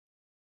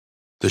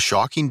The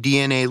shocking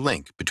DNA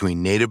link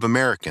between Native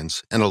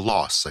Americans and a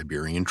lost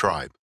Siberian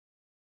tribe.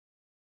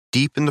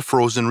 Deep in the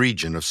frozen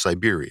region of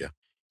Siberia,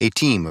 a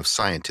team of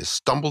scientists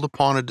stumbled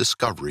upon a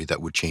discovery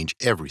that would change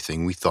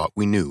everything we thought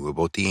we knew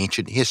about the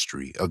ancient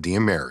history of the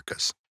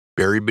Americas.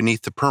 Buried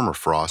beneath the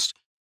permafrost,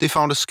 they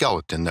found a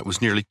skeleton that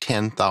was nearly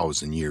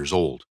 10,000 years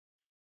old.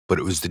 But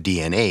it was the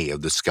DNA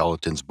of the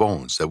skeleton's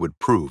bones that would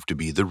prove to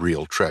be the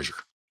real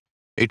treasure.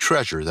 A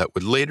treasure that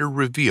would later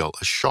reveal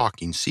a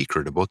shocking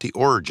secret about the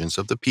origins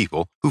of the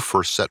people who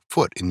first set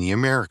foot in the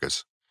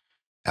Americas.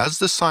 As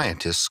the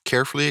scientists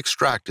carefully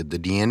extracted the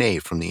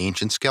DNA from the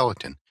ancient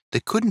skeleton, they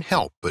couldn't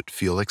help but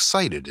feel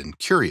excited and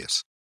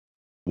curious.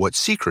 What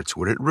secrets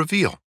would it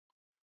reveal?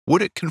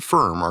 Would it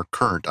confirm our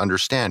current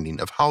understanding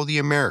of how the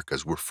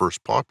Americas were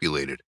first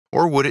populated,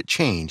 or would it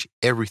change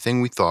everything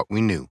we thought we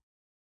knew?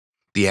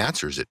 The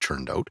answers, it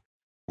turned out,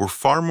 were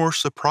far more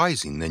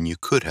surprising than you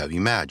could have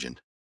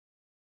imagined.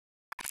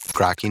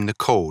 Cracking the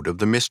code of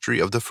the mystery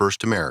of the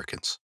first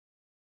Americans.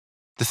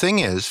 The thing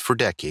is, for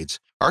decades,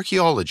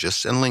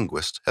 archaeologists and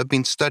linguists have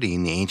been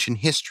studying the ancient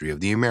history of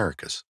the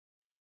Americas,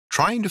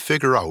 trying to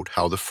figure out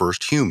how the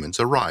first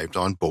humans arrived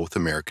on both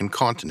American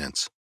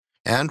continents.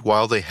 And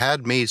while they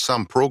had made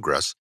some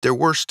progress, there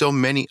were still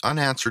many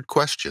unanswered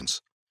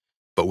questions.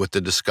 But with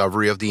the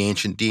discovery of the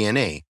ancient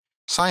DNA,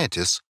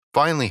 scientists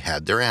finally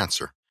had their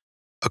answer.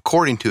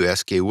 According to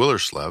S.K.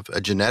 Willerslev,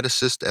 a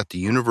geneticist at the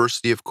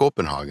University of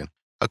Copenhagen,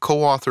 a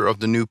co-author of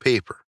the new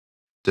paper,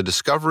 the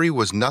discovery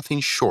was nothing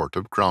short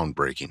of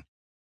groundbreaking.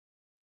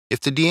 If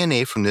the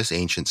DNA from this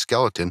ancient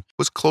skeleton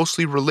was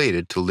closely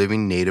related to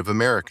living Native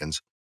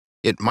Americans,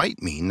 it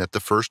might mean that the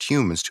first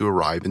humans to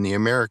arrive in the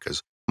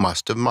Americas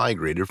must have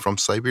migrated from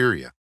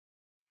Siberia.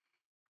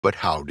 But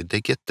how did they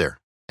get there,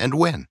 and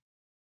when?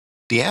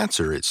 The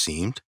answer, it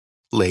seemed,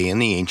 lay in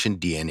the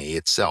ancient DNA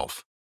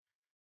itself.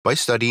 By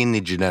studying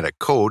the genetic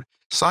code,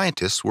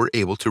 scientists were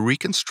able to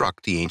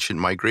reconstruct the ancient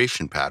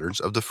migration patterns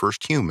of the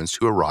first humans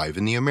to arrive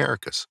in the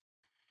Americas.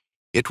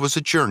 It was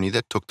a journey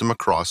that took them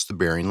across the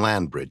Bering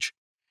Land Bridge,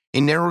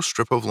 a narrow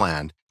strip of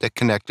land that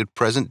connected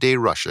present-day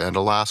Russia and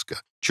Alaska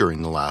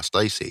during the last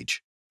ice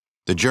age.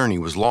 The journey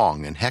was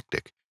long and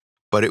hectic,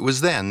 but it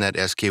was then that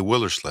S.K.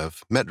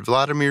 Willerslev met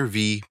Vladimir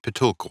V.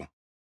 Petulko,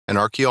 an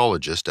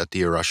archaeologist at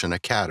the Russian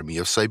Academy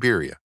of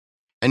Siberia,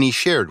 and he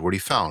shared what he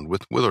found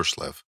with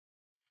Willerslev.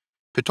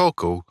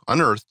 Petulko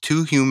unearthed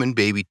two human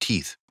baby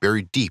teeth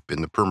buried deep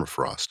in the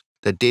permafrost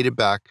that dated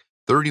back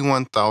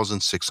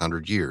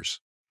 31,600 years.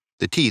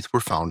 The teeth were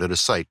found at a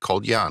site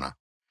called Yana,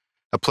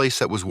 a place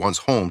that was once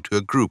home to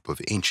a group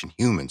of ancient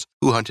humans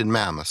who hunted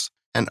mammoths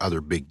and other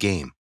big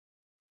game.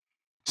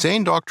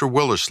 Saying Dr.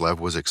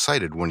 Willerslev was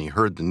excited when he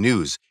heard the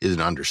news is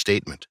an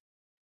understatement.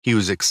 He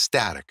was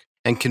ecstatic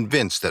and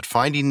convinced that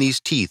finding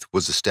these teeth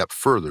was a step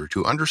further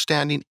to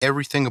understanding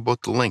everything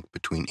about the link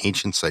between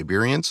ancient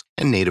Siberians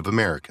and Native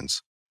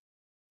Americans.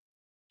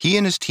 He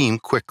and his team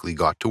quickly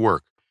got to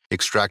work,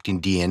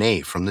 extracting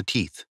DNA from the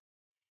teeth.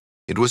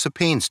 It was a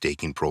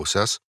painstaking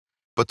process,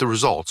 but the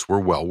results were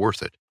well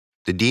worth it.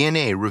 The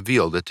DNA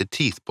revealed that the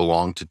teeth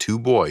belonged to two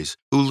boys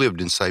who lived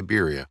in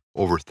Siberia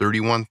over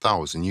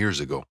 31,000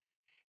 years ago,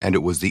 and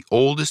it was the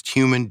oldest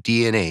human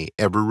DNA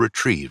ever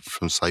retrieved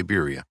from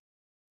Siberia.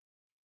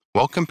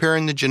 While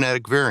comparing the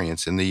genetic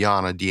variants in the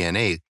Yana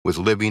DNA with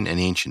living and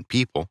ancient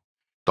people,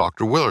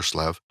 Dr.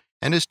 Willerslev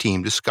and his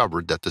team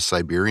discovered that the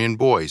Siberian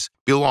boys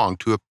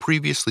belonged to a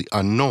previously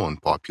unknown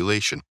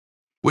population,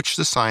 which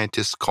the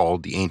scientists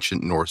called the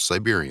ancient North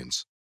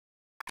Siberians.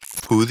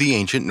 Who the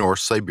ancient North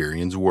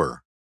Siberians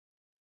were.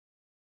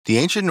 The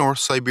ancient North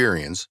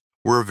Siberians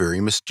were a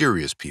very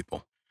mysterious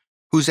people,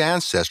 whose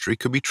ancestry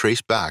could be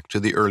traced back to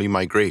the early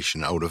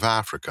migration out of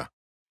Africa.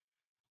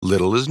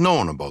 Little is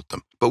known about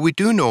them, but we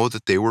do know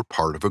that they were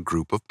part of a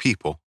group of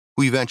people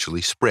who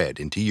eventually spread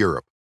into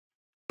Europe.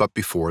 But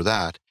before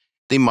that,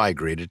 they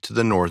migrated to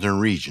the northern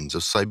regions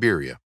of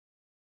Siberia.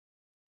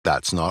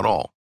 That's not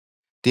all.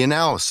 The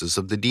analysis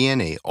of the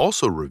DNA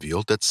also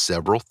revealed that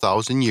several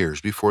thousand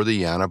years before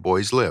the Yana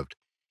boys lived,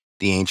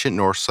 the ancient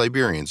North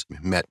Siberians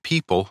met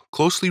people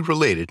closely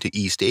related to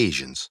East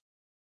Asians.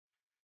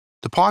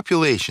 The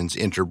populations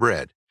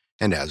interbred,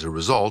 and as a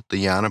result,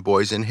 the Yana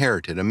boys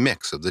inherited a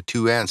mix of the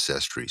two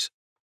ancestries.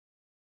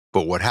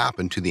 But what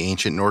happened to the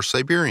ancient North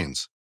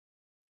Siberians?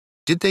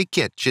 Did they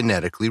get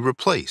genetically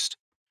replaced,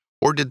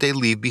 or did they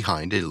leave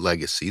behind a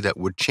legacy that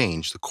would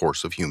change the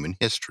course of human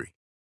history?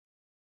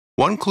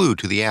 One clue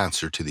to the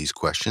answer to these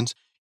questions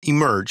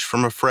emerged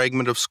from a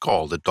fragment of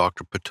skull that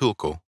Dr.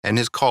 Petulko and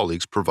his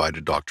colleagues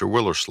provided Dr.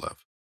 Willerslev.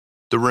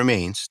 The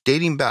remains,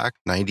 dating back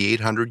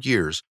 9,800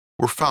 years,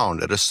 were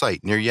found at a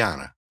site near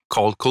Yana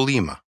called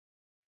Kolyma.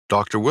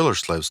 Dr.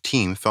 Willerslev's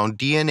team found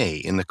DNA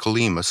in the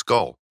Kolyma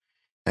skull,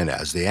 and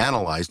as they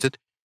analyzed it,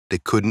 they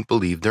couldn't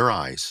believe their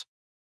eyes.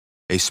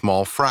 A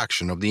small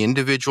fraction of the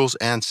individual's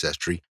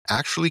ancestry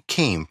actually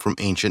came from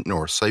ancient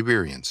North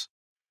Siberians,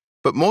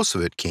 but most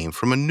of it came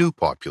from a new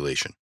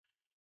population.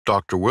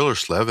 Dr.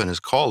 Willerslev and his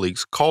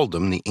colleagues called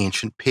them the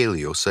ancient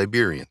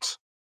Paleo-Siberians.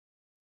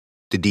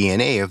 The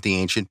DNA of the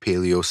ancient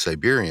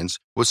Paleo-Siberians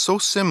was so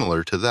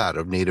similar to that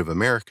of Native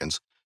Americans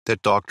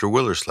that Dr.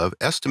 Willerslev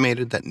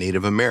estimated that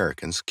Native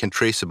Americans can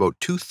trace about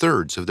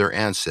 2/3 of their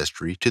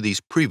ancestry to these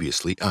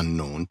previously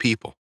unknown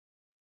people.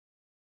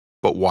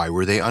 But why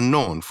were they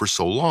unknown for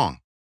so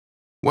long?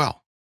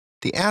 Well,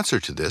 the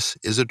answer to this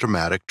is a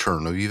dramatic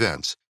turn of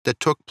events that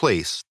took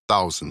place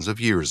thousands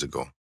of years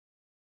ago.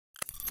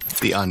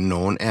 The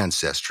unknown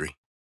ancestry.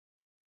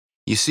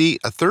 You see,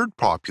 a third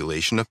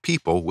population of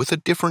people with a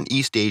different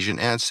East Asian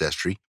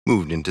ancestry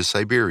moved into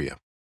Siberia,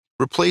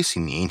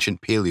 replacing the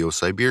ancient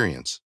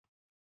Paleo-Siberians.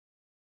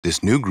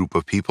 This new group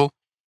of people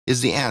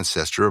is the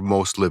ancestor of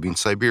most living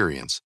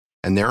Siberians,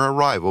 and their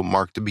arrival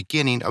marked the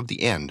beginning of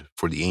the end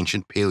for the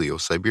ancient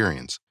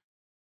Paleo-Siberians.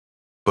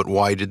 But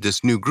why did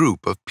this new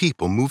group of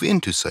people move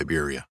into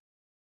Siberia?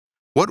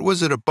 What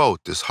was it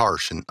about this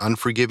harsh and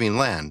unforgiving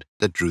land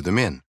that drew them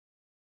in?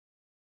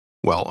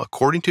 Well,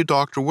 according to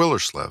Dr.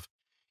 Willerslev,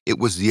 it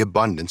was the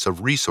abundance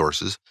of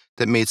resources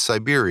that made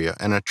Siberia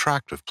an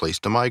attractive place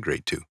to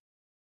migrate to.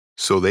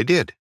 So they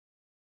did.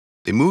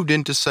 They moved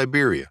into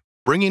Siberia,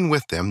 bringing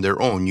with them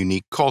their own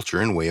unique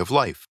culture and way of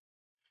life.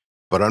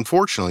 But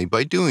unfortunately,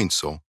 by doing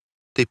so,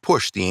 they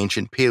pushed the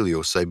ancient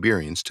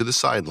Paleo-Siberians to the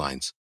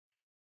sidelines,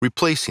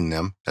 replacing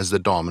them as the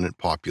dominant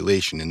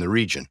population in the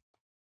region.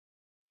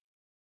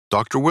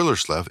 Dr.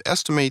 Willerslev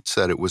estimates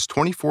that it was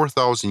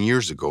 24,000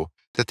 years ago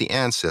that the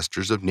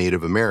ancestors of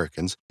Native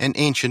Americans and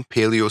ancient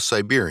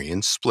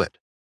Paleo-Siberians split.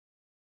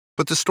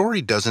 But the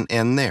story doesn't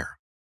end there.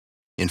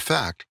 In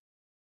fact,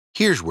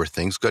 here's where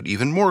things got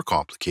even more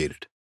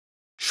complicated.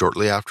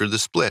 Shortly after the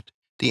split,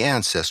 the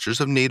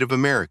ancestors of Native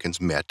Americans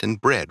met and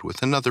bred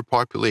with another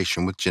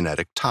population with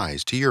genetic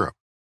ties to Europe.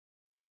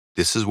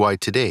 This is why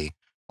today,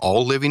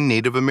 all living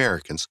Native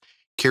Americans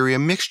carry a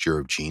mixture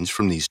of genes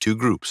from these two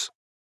groups.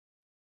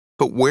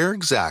 But where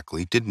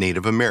exactly did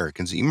Native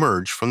Americans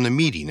emerge from the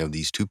meeting of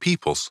these two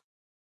peoples?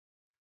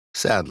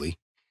 Sadly,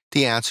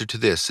 the answer to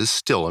this is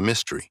still a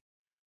mystery,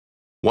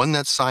 one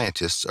that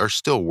scientists are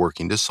still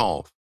working to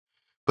solve.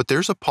 But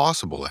there's a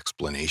possible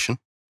explanation.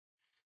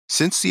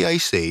 Since the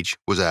Ice Age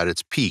was at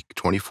its peak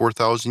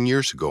 24,000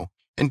 years ago,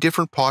 and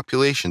different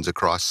populations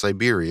across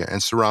Siberia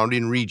and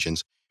surrounding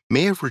regions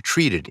may have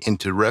retreated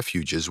into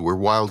refuges where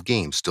wild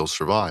game still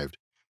survived,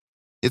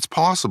 it's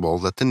possible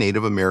that the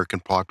Native American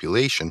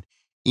population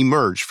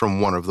emerged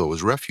from one of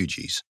those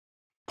refugees,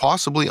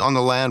 possibly on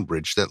the land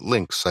bridge that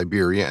links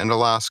Siberia and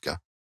Alaska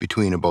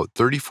between about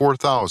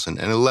 34,000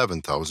 and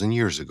 11,000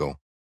 years ago.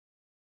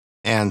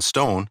 Ann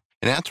Stone,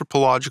 an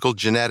anthropological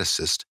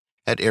geneticist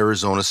at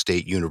Arizona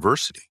State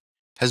University,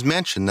 has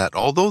mentioned that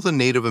although the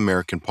Native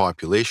American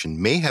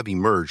population may have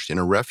emerged in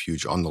a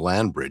refuge on the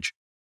land bridge,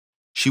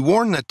 she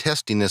warned that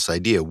testing this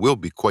idea will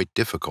be quite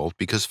difficult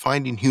because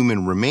finding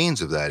human remains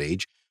of that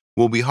age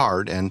will be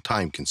hard and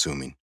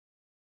time-consuming.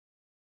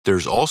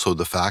 There's also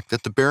the fact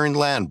that the Bering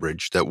land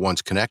bridge that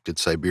once connected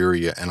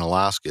Siberia and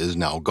Alaska is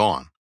now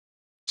gone,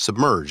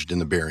 submerged in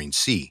the Bering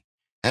Sea,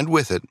 and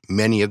with it,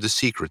 many of the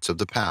secrets of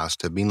the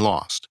past have been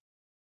lost.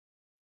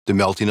 The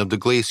melting of the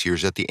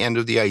glaciers at the end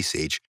of the Ice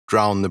Age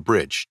drowned the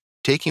bridge,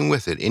 taking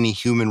with it any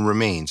human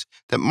remains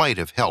that might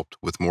have helped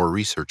with more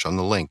research on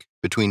the link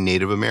between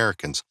Native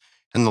Americans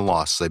and the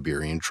lost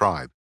Siberian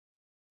tribe.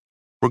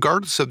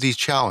 Regardless of these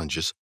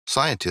challenges,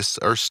 scientists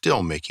are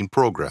still making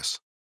progress.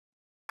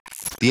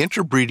 The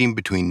interbreeding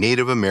between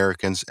Native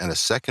Americans and a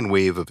second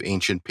wave of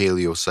ancient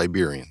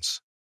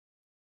Paleo-Siberians.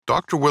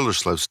 Dr.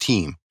 Willerslev's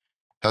team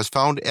has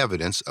found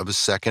evidence of a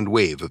second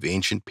wave of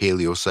ancient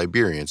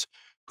Paleo-Siberians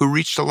who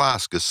reached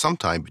Alaska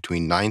sometime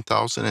between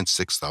 9,000 and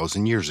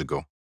 6,000 years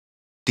ago.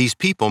 These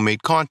people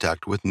made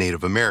contact with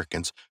Native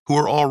Americans who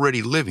were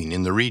already living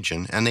in the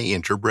region, and they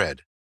interbred.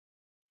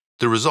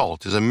 The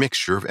result is a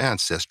mixture of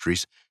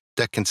ancestries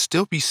that can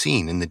still be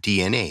seen in the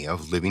DNA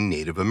of living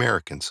Native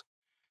Americans.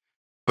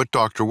 But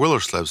Dr.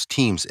 Willerslev's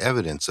team's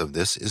evidence of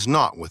this is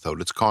not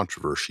without its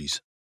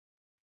controversies.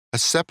 A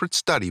separate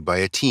study by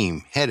a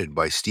team headed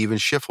by Stephen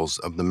Schiffels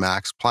of the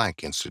Max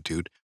Planck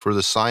Institute for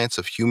the Science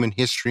of Human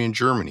History in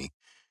Germany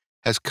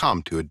has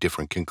come to a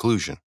different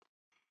conclusion.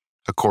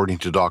 According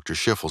to Dr.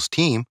 Schiffels'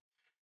 team,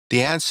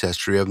 the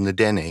ancestry of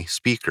Ndene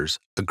speakers,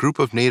 a group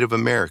of Native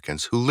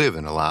Americans who live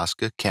in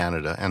Alaska,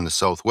 Canada, and the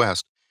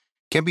Southwest,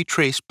 can be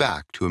traced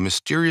back to a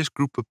mysterious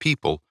group of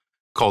people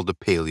called the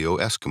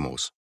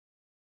Paleo-Eskimos.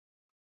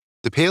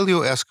 The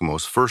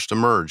Paleo-Eskimos first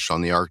emerged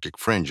on the Arctic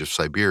fringe of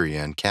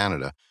Siberia and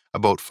Canada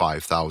about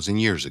 5,000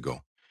 years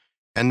ago,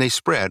 and they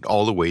spread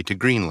all the way to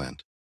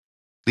Greenland,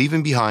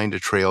 leaving behind a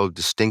trail of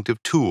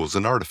distinctive tools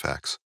and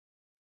artifacts.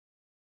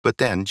 But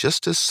then,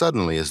 just as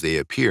suddenly as they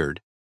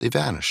appeared, they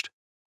vanished.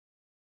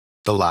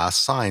 The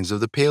last signs of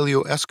the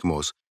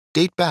Paleo-Eskimos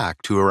date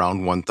back to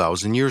around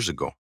 1,000 years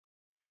ago.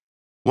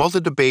 While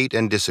the debate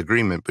and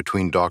disagreement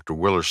between Dr.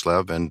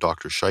 Willerslev and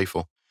Dr.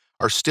 Schiffel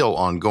are still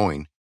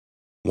ongoing,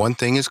 one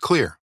thing is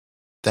clear.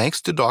 Thanks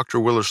to Dr.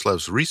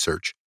 Willerslev's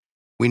research,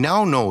 we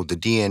now know the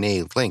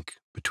DNA link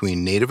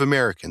between Native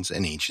Americans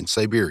and ancient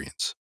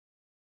Siberians.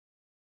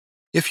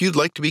 If you'd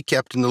like to be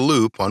kept in the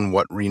loop on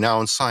what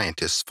renowned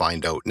scientists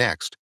find out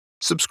next,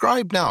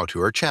 Subscribe now to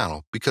our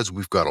channel because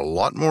we've got a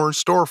lot more in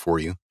store for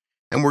you,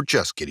 and we're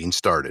just getting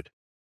started.